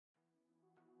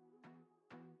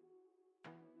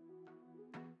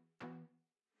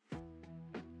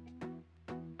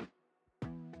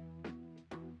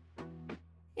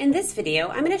In this video,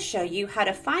 I'm going to show you how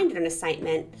to find an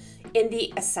assignment in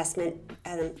the assessment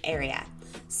area.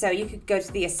 So you could go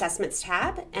to the assessments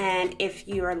tab, and if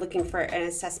you are looking for an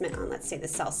assessment on, let's say, the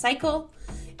cell cycle,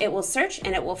 it will search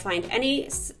and it will find any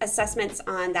assessments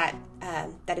on that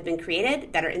that have been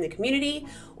created that are in the community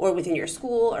or within your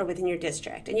school or within your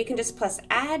district. And you can just press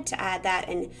add to add that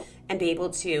and be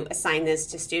able to assign this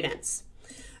to students.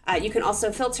 You can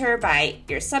also filter by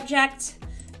your subject,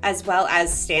 as well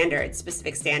as standards,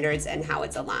 specific standards, and how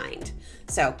it's aligned.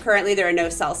 So currently there are no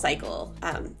cell cycle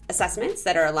assessments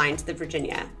that are aligned to the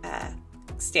Virginia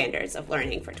standards of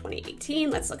learning for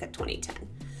 2018. Let's look at 2010.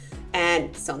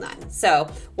 And still none. So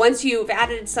once you've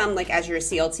added some, like as your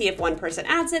CLT, if one person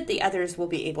adds it, the others will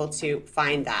be able to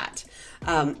find that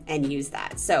and use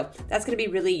that. So that's going to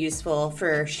be really useful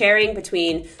for sharing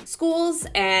between schools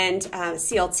and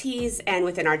CLTs and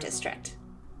within our district.